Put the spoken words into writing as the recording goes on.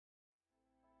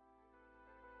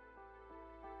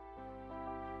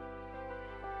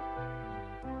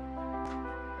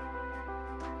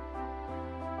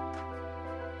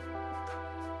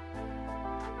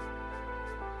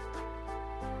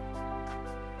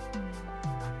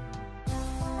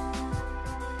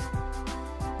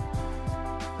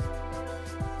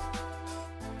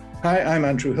Hi, I'm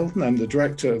Andrew Hilton. I'm the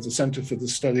director of the Center for the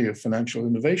Study of Financial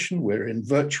Innovation. We're in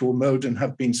virtual mode and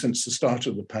have been since the start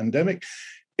of the pandemic.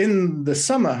 In the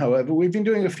summer, however, we've been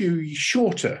doing a few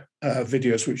shorter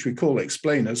videos, which we call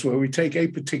explainers, where we take a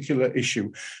particular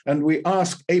issue and we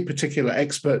ask a particular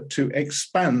expert to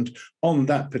expand on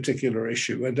that particular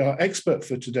issue. And our expert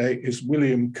for today is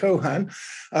William Cohan,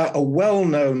 a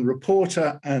well-known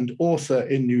reporter and author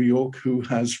in New York who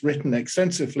has written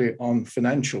extensively on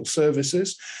financial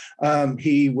services.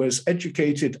 He was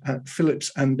educated at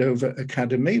Phillips Andover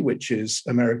Academy, which is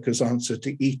America's answer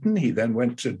to Eton. He then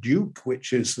went to Duke,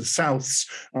 which is the South's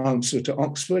answer to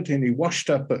Oxford, and he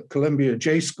washed up at Columbia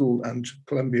J School and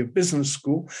Columbia Business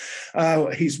School.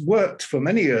 He's worked for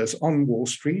many years on Wall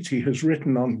Street. He has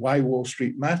written on Why Wall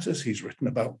Street Matters. He's written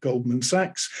about Goldman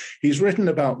Sachs. He's written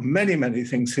about many, many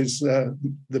things. The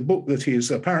book that he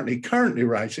is apparently currently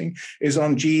writing is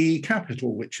on GE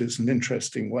Capital, which is an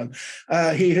interesting one.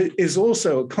 He is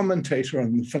also a commentator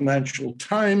on the Financial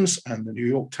Times and the New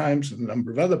York Times and a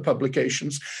number of other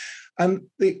publications. And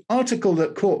the article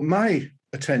that caught my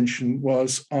attention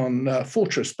was on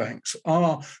fortress banks.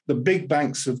 Are the big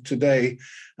banks of today,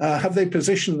 have they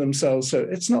positioned themselves so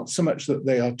it's not so much that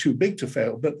they are too big to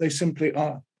fail, but they simply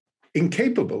are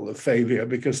incapable of failure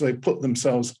because they put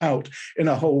themselves out in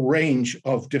a whole range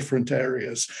of different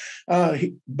areas.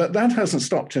 But that hasn't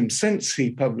stopped him since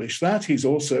he published that. He's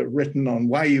also written on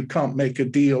why you can't make a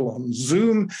deal on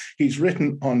Zoom. He's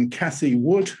written on Cathie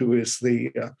Wood, who is the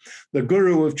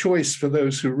guru of choice for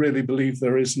those who really believe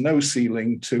there is no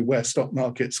ceiling to where stock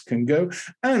markets can go.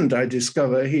 And I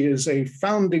discover he is a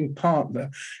founding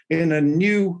partner in a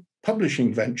new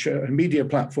publishing venture, a media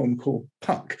platform called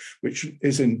Puck, which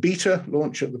is in beta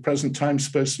launch at the present time,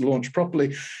 supposed to launch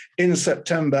properly in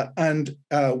September, and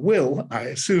will, I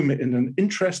assume in an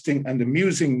interesting and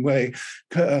amusing way,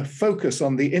 focus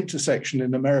on the intersection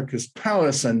in America's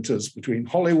power centers between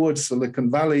Hollywood,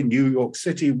 Silicon Valley, New York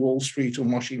City, Wall Street,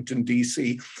 and Washington,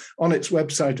 D.C. On its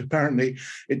website, apparently,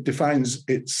 it defines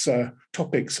its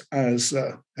topics as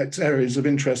its areas of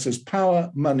interest as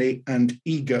power, money, and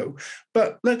ego.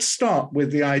 But let's start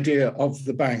with the idea of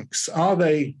the banks.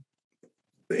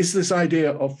 Is this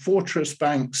idea of fortress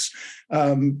banks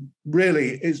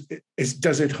really,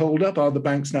 does it hold up? Are the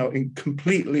banks now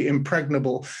completely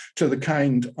impregnable to the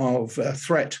kind of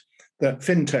threat that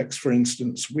FinTechs, for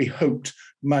instance, we hoped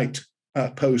might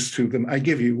pose to them? I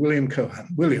give you William Cohan.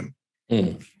 William.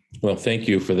 Well, thank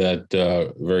you for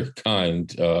that very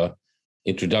kind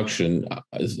introduction.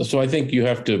 So I think you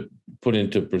have to put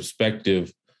into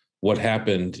perspective what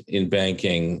happened in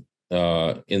banking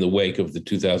in the wake of the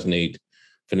 2008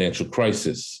 financial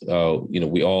crisis.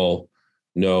 We all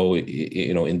know,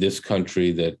 in this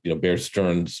country that, Bear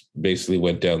Stearns basically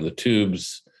went down the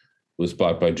tubes, was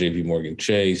bought by JP Morgan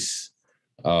Chase.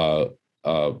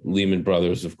 Lehman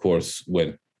Brothers, of course,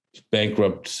 went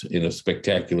bankrupt in a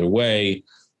spectacular way,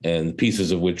 and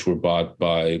pieces of which were bought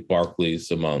by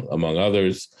Barclays, among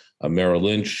others. Merrill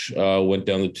Lynch went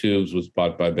down the tubes, was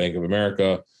bought by Bank of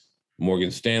America.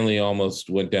 Morgan Stanley almost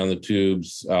went down the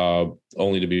tubes,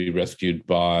 only to be rescued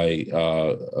by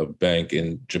a bank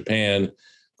in Japan.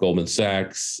 Goldman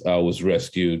Sachs was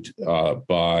rescued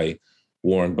by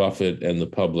Warren Buffett and the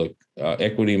public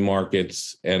equity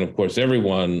markets. And of course,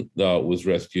 everyone was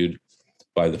rescued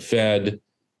by the Fed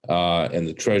and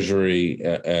the Treasury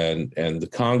and the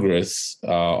Congress.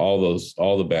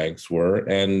 All the banks were.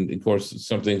 And of course,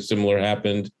 something similar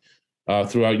happened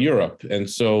throughout Europe. And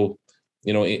so,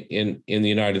 in the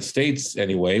United States,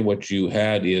 anyway, what you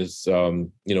had is,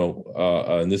 and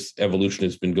this evolution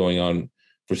has been going on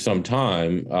for some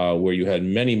time, where you had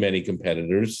many, many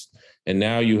competitors, and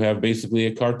now you have basically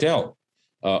a cartel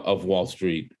of Wall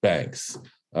Street banks.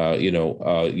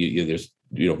 There's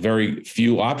very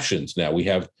few options now. We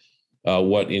have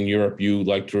what in Europe you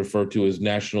like to refer to as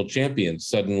national champions.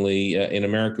 Suddenly, in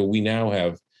America, we now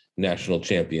have national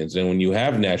champions, and when you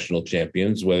have national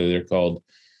champions, whether they're called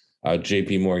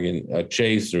JP Morgan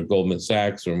Chase or Goldman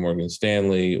Sachs or Morgan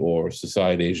Stanley or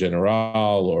Societe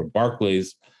Generale or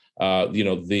Barclays,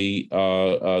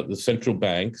 the central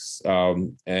banks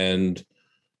and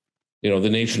the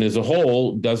nation as a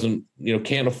whole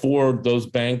can't afford those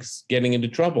banks getting into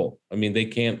trouble. I mean, they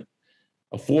can't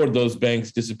afford those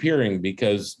banks disappearing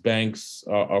because banks,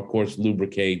 of course,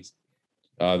 lubricate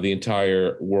the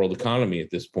entire world economy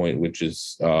at this point, which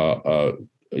is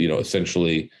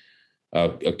essentially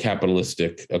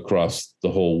capitalistic across the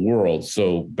whole world.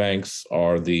 So banks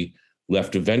are the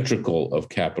left ventricle of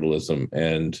capitalism.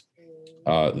 And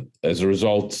as a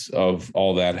result of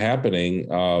all that happening,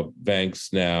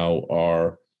 banks now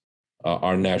are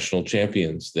are national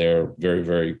champions. They're very,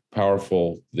 very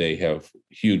powerful. They have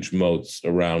huge moats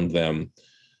around them.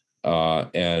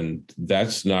 And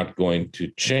that's not going to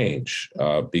change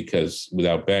because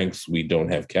without banks, we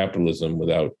don't have capitalism.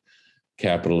 Without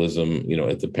capitalism,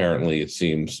 apparently it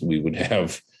seems we would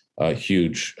have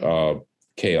huge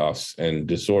chaos and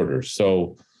disorder.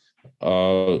 So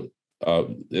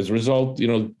as a result,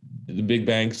 the big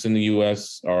banks in the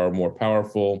U.S. are more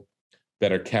powerful,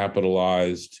 better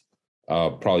capitalized,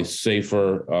 probably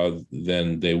safer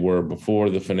than they were before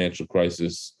the financial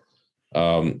crisis.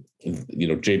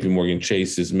 JP Morgan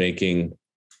Chase is making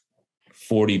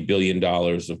 $40 billion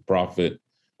of profit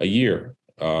a year.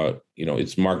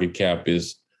 Its market cap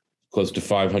is close to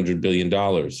 $500 billion.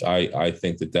 I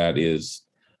think that is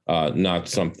not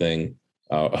something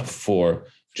for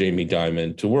Jamie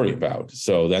Dimon to worry about.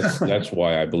 So that's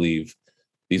why I believe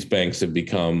these banks have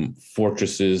become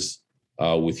fortresses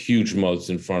with huge moats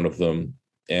in front of them.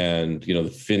 And, the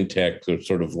FinTech are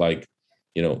sort of like,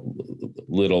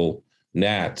 little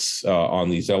gnats on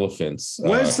these elephants.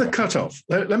 Where's the cutoff?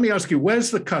 Let me ask you,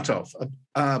 where's the cutoff?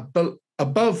 But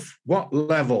above what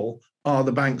level are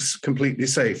the banks completely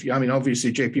safe? I mean,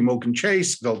 obviously, JP Morgan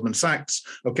Chase, Goldman Sachs,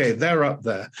 okay, they're up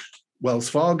there. Wells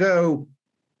Fargo,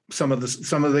 some of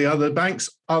the other banks,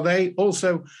 are they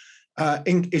also,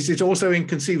 is it also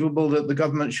inconceivable that the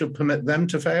government should permit them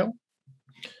to fail?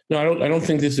 No, I don't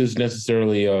think this is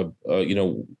necessarily a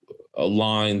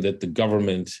line that the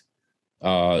government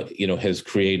has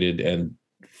created and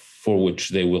for which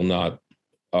they will not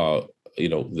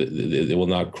they will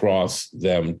not cross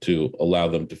them to allow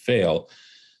them to fail.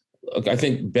 Look, I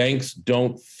think banks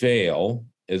don't fail,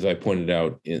 as I pointed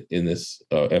out in this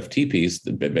FT piece.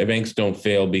 The banks don't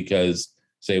fail because,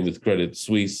 say, with Credit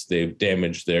Suisse, they've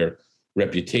damaged their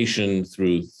reputation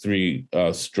through three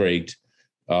straight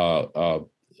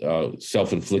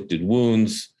self-inflicted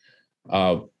wounds.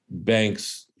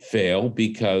 Banks fail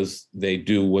because they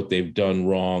do what they've done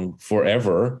wrong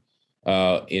forever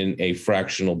in a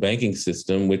fractional banking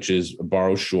system, which is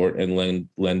borrow short and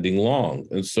lending long.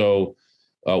 And so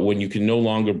when you can no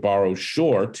longer borrow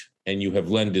short and you have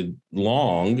lended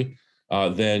long,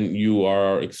 then you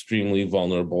are extremely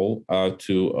vulnerable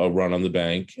to a run on the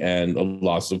bank and a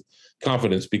loss of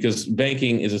confidence, because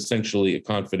banking is essentially a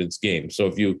confidence game.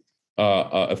 So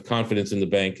if confidence in the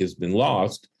bank has been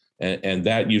lost, and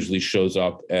that usually shows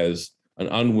up as an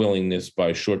unwillingness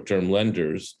by short-term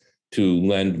lenders to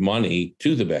lend money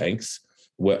to the banks,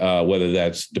 whether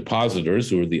that's depositors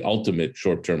who are the ultimate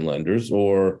short-term lenders,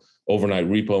 or overnight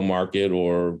repo market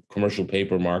or commercial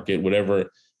paper market,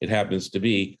 whatever it happens to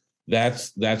be.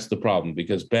 That's the problem,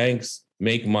 because banks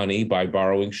make money by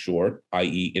borrowing short,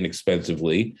 i.e.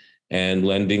 inexpensively, and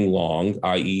lending long,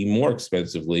 i.e. more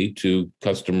expensively, to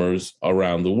customers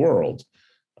around the world.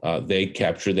 They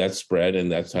capture that spread,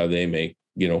 and that's how they make,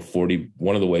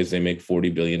 one of the ways they make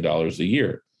 $40 billion a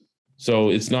year. So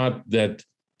it's not that,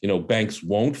 banks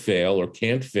won't fail or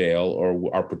can't fail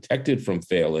or are protected from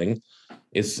failing.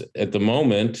 It's at the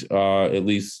moment, at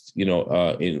least,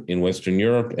 in Western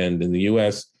Europe and in the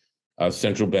US,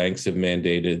 central banks have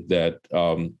mandated that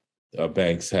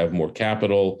banks have more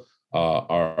capital,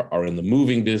 are in the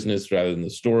moving business rather than the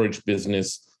storage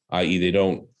business, i.e. they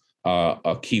don't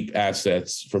keep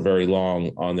assets for very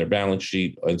long on their balance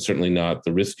sheet, and certainly not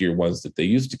the riskier ones that they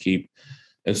used to keep.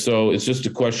 And so it's just a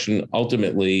question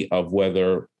ultimately of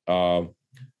whether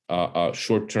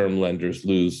short-term lenders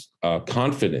lose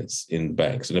confidence in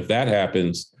banks. And if that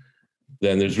happens,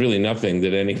 then there's really nothing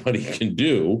that anybody can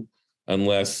do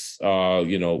unless,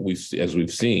 we've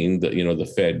seen, that,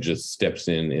 the Fed just steps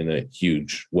in a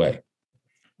huge way.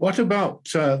 What about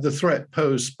the threat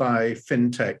posed by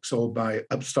fintechs or by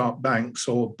upstart banks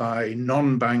or by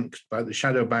non-banks, by the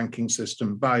shadow banking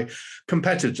system, by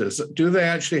competitors? Do they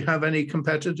actually have any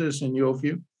competitors in your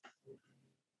view?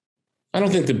 I don't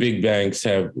think the big banks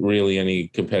have really any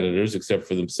competitors except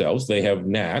for themselves. They have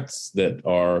gnats that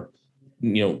are,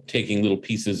 taking little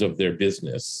pieces of their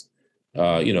business.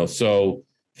 So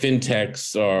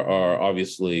fintechs are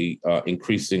obviously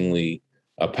increasingly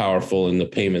powerful in the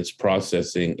payments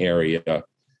processing area,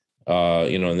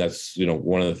 and that's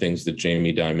one of the things that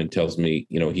Jamie Dimon tells me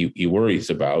he worries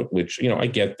about. Which I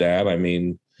get that. I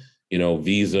mean,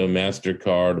 Visa,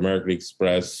 MasterCard, American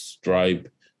Express, Stripe,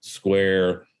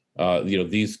 Square,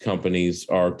 these companies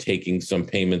are taking some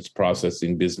payments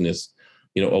processing business,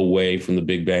 away from the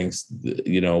big banks,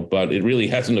 but it really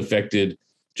hasn't affected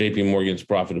JP Morgan's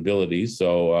profitability.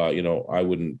 So I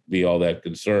wouldn't be all that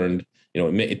concerned.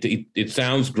 It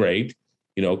sounds great,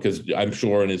 because I'm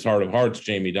sure in his heart of hearts,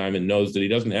 Jamie Dimon knows that he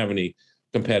doesn't have any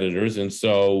competitors, and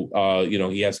so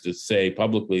he has to say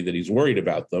publicly that he's worried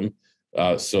about them,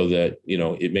 so that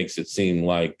it makes it seem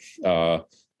like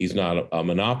he's not a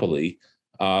monopoly.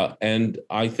 And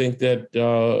I think that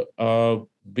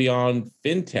beyond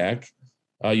fintech,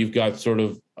 you've got sort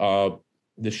of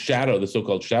the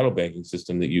so-called shadow banking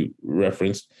system that you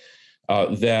referenced,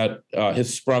 that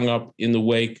has sprung up in the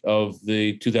wake of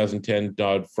the 2010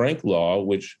 Dodd-Frank law,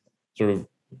 which sort of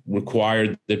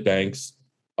required that banks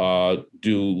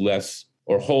do less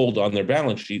or hold on their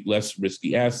balance sheet less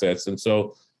risky assets. And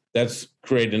so that's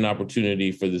created an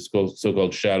opportunity for this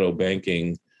so-called shadow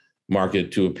banking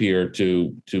market to appear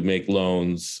to make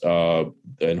loans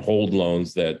and hold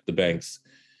loans that the banks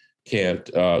can't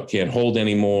hold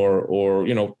anymore, or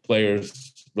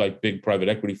players like big private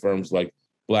equity firms like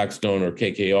Blackstone or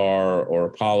KKR or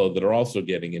Apollo that are also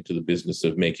getting into the business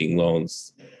of making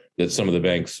loans that some of the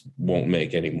banks won't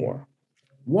make anymore.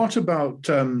 What about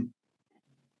the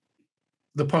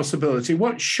possibility?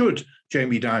 What should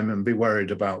Jamie Dimon be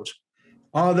worried about?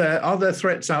 Are there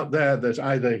threats out there that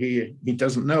either he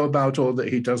doesn't know about or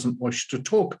that he doesn't wish to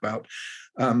talk about?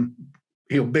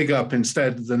 He'll big up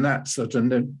instead the gnats that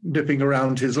are nipping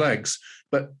around his legs.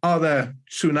 But are there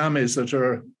tsunamis that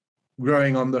are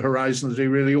growing on the horizon that he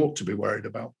really ought to be worried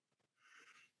about?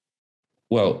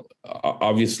 Well,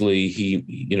 obviously,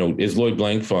 is Lloyd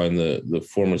Blankfein, the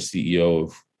former CEO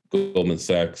of Goldman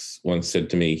Sachs, once said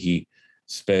to me, he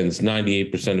spends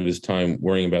 98% of his time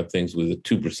worrying about things with a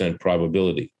 2%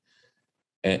 probability.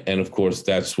 And of course,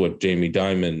 that's what Jamie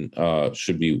Dimon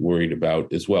should be worried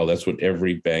about as well. That's what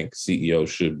every bank CEO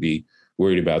should be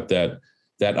worried about, that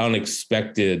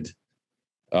unexpected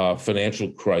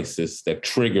financial crisis, that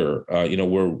trigger.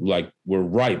 We're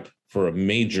ripe for a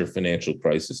major financial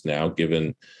crisis now,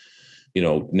 given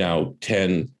now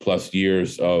 10 plus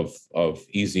years of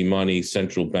easy money,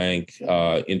 central bank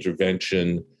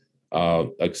intervention,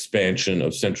 expansion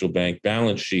of central bank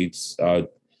balance sheets,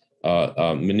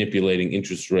 manipulating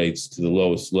interest rates to the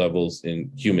lowest levels in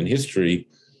human history,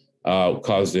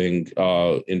 causing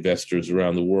investors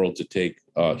around the world to take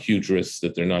huge risks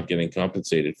that they're not getting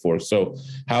compensated for. So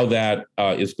how that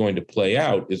is going to play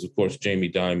out is, of course,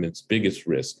 Jamie Dimon's biggest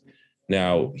risk.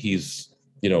 Now, he's,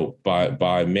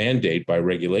 by mandate, by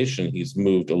regulation, he's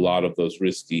moved a lot of those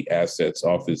risky assets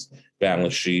off his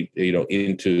balance sheet,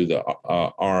 into the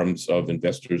arms of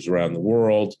investors around the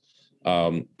world.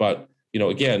 But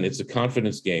again, it's a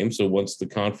confidence game. So once the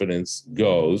confidence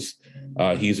goes,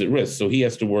 he's at risk. So he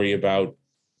has to worry about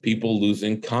people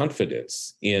losing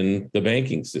confidence in the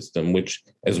banking system, which,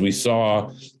 as we saw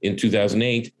in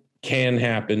 2008, can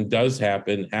happen, does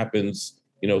happen, happens,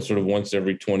 sort of once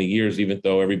every 20 years, even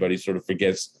though everybody sort of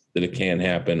forgets that it can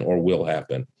happen or will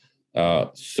happen.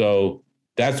 So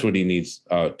that's what he needs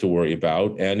to worry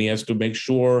about. And he has to make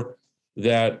sure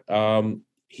that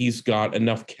he's got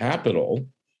enough capital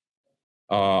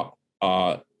on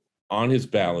his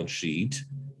balance sheet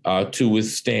to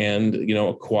withstand,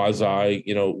 a quasi,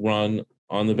 run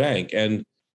on the bank. And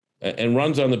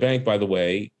runs on the bank, by the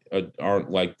way, aren't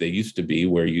like they used to be,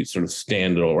 where you sort of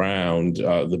stand around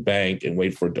the bank and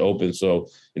wait for it to open so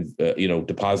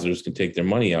depositors can take their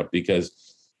money out,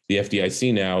 because the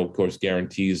FDIC now, of course,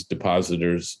 guarantees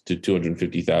depositors to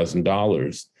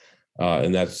 $250,000,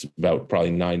 and that's about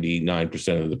probably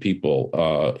 99% of the people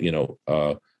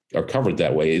are covered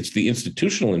that way. It's the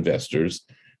institutional investors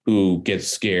who get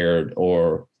scared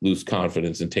or lose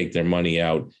confidence and take their money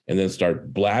out and then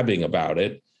start blabbing about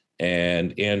it,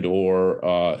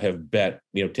 or have bet,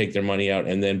 take their money out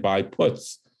and then buy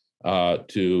puts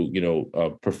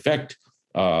to perfect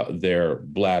their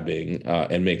blabbing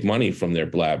and make money from their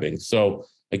blabbing. So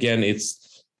again,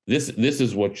 it's this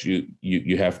is what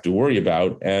you have to worry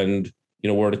about. And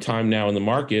we're at a time now in the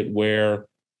market where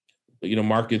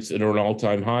markets are at an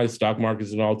all-time high, stock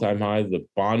market's at an all-time high, the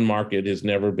bond market has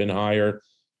never been higher.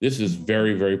 This is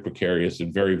very, very precarious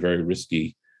and very, very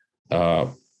risky.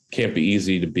 Can't be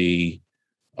easy to be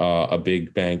a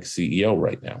big bank CEO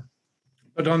right now.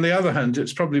 But on the other hand,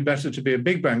 it's probably better to be a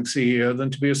big bank CEO than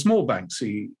to be a small bank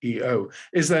CEO.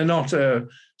 Is there not a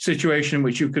situation in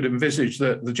which you could envisage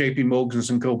that the JP Morgans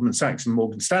and Goldman Sachs and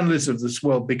Morgan Stanleys of this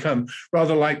world become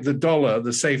rather like the dollar,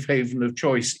 the safe haven of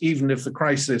choice, even if the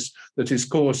crisis that is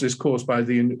caused by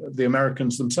the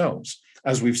Americans themselves?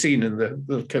 As we've seen in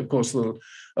the course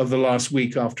of the last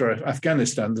week after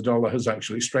Afghanistan, the dollar has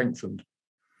actually strengthened.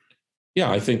 Yeah,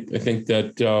 I think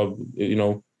that,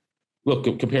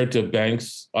 look, compared to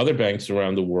other banks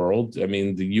around the world, I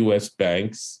mean, the U.S.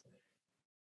 banks,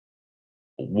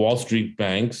 Wall Street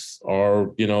banks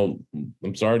are,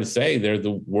 I'm sorry to say, they're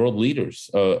the world leaders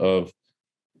of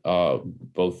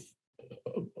both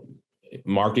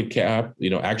market cap,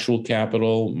 actual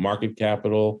capital,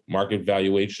 market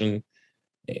valuation,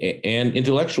 and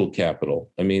intellectual capital.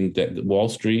 I mean, that Wall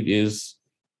Street is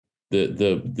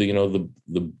the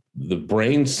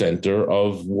brain center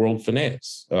of world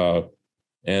finance,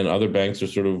 and other banks are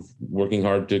sort of working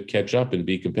hard to catch up and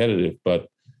be competitive. But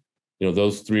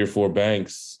those 3 or 4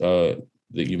 banks that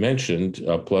you mentioned,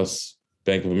 plus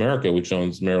Bank of America, which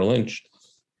owns Merrill Lynch,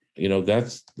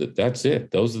 that's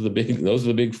it. Those are the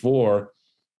big 4.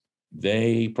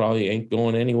 They probably ain't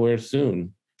going anywhere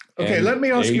soon. Okay, let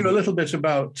me ask you a little bit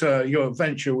about your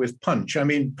venture with Punch. I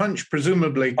mean, Punch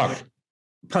presumably Puck.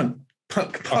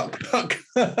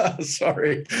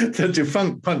 Sorry, the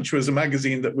defunct Punch was a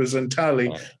magazine that was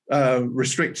entirely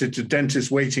restricted to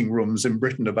dentist waiting rooms in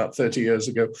Britain about 30 years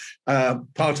ago.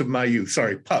 Part of my youth.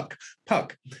 Sorry, Puck.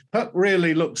 Puck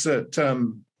really looks at,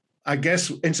 I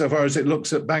guess, insofar as it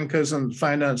looks at bankers and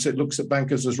finance, it looks at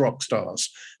bankers as rock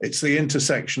stars. It's the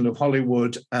intersection of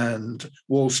Hollywood and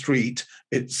Wall Street.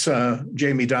 It's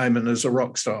Jamie Dimon as a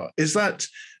rock star.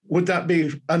 Would that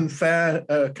be unfair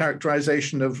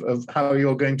characterization of how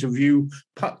you're going to view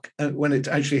Puck when it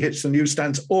actually hits the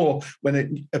newsstands or when it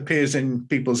appears in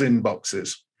people's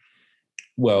inboxes?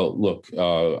 Well, look,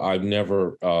 I've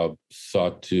never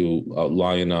sought to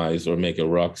lionize or make a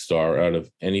rock star out of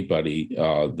anybody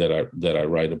that I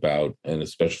write about, and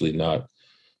especially not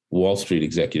Wall Street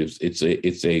executives. It's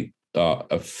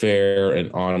a fair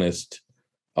and honest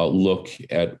look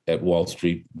at Wall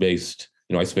Street based.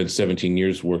 I spent 17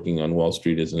 years working on Wall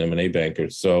Street as an M&A banker,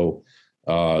 so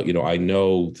I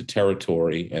know the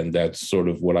territory, and that's sort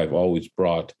of what I've always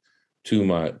brought to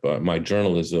my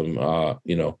journalism.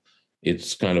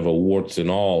 It's kind of a warts and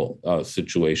all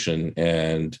situation,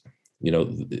 and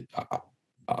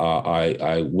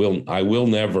I will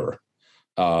never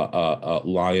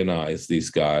lionize these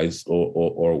guys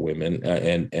or women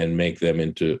and make them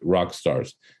into rock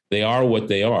stars. They are what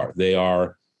they are. They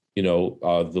are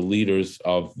the leaders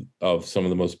of some of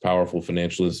the most powerful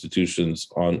financial institutions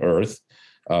on earth.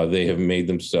 They have made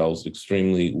themselves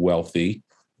extremely wealthy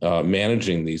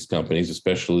managing these companies,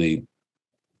 especially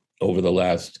over the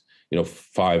last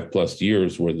 5+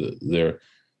 years, where their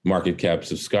market caps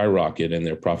have skyrocketed and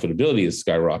their profitability has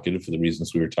skyrocketed for the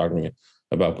reasons we were talking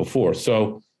about before.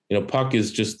 So, Puck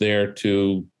is just there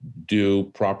to do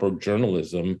proper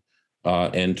journalism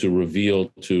and to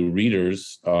reveal to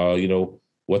readers,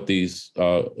 what these,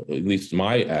 at least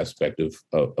my aspect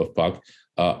of Puck,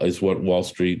 is what Wall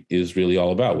Street is really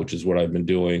all about, which is what I've been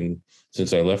doing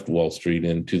since I left Wall Street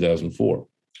in 2004.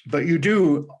 But you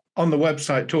do, on the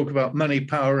website, talk about money,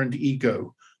 power, and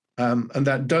ego. And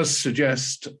that does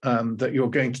suggest that you're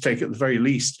going to take, at the very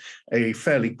least, a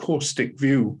fairly caustic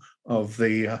view of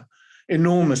the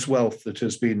enormous wealth that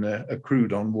has been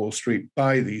accrued on Wall Street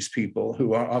by these people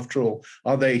who are, after all,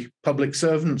 are they public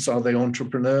servants? Are they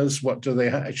entrepreneurs? What do they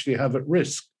actually have at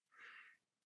risk?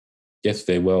 Yes,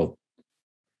 they will.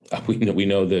 We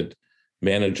know that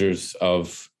managers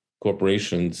of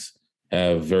corporations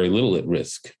have very little at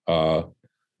risk.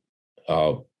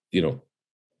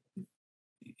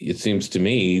 It seems to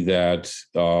me that,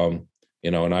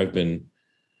 and I've been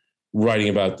writing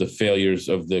about the failures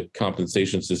of the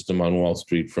compensation system on Wall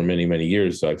Street for many, many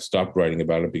years. I've stopped writing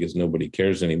about it because nobody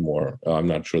cares anymore. I'm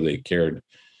not sure they cared.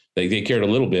 They cared a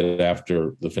little bit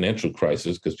after the financial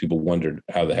crisis because people wondered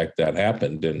how the heck that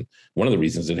happened. And one of the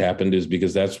reasons it happened is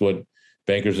because that's what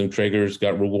bankers and traders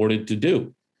got rewarded to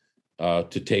do,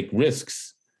 to take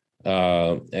risks.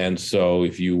 And so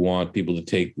if you want people to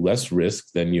take less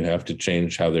risk, then you have to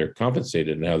change how they're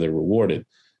compensated and how they're rewarded.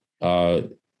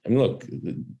 Look,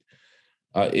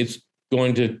 Puck is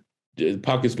going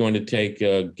to take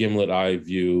a gimlet eye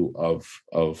view of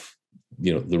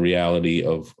the reality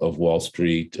of Wall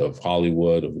Street, of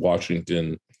Hollywood, of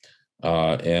Washington,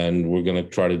 and we're going to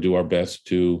try to do our best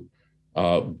to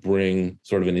bring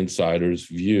sort of an insider's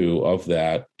view of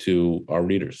that to our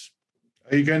readers.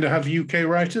 Are you going to have UK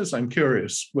writers? I'm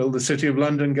curious. Will the City of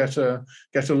London get a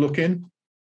look in?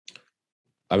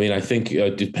 I mean, I think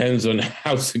it depends on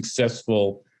how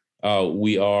successful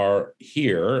we are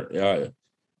here.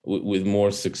 With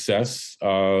more success,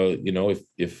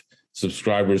 if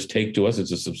subscribers take to us,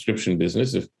 it's a subscription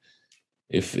business.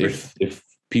 If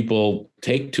people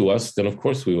take to us, then of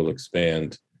course we will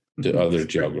expand to other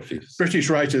geographies. British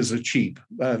writers are cheap.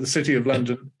 The City of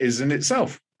London is in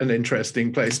itself an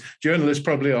interesting place. Journalists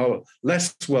probably are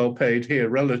less well paid here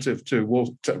relative to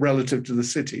the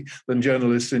city than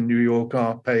journalists in New York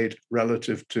are paid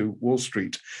relative to Wall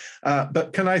Street.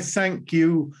 But can I thank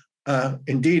you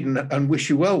indeed and wish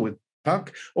you well with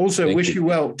Puck? Also, wish you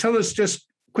well. Tell us just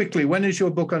quickly, when is your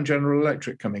book on General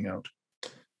Electric coming out?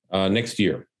 Next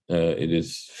year. It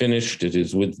is finished. It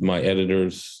is with my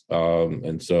editors.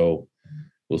 And so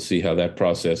we'll see how that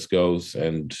process goes,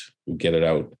 and we'll get it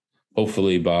out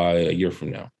hopefully by a year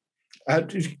from now.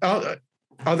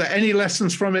 Are there any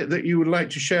lessons from it that you would like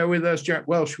to share with us? Jack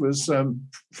Welch was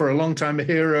for a long time a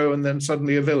hero and then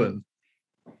suddenly a villain.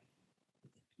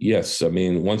 Yes. I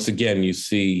mean, once again, you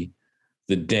see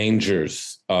the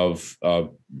dangers of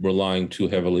relying too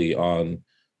heavily on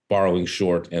borrowing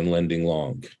short and lending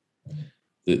long.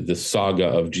 The saga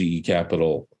of GE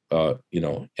Capital,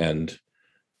 and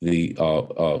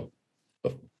the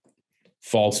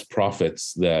false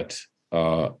profits that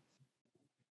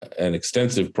and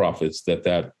extensive profits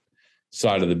that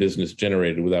side of the business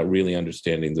generated without really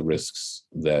understanding the risks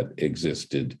that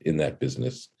existed in that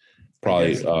business,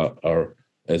 probably are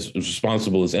as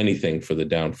responsible as anything for the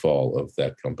downfall of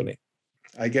that company.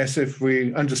 I guess if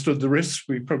we understood the risks,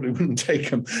 we probably wouldn't take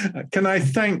them. Can I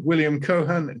thank William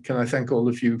Cohan? Can I thank all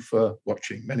of you for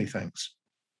watching? Many thanks.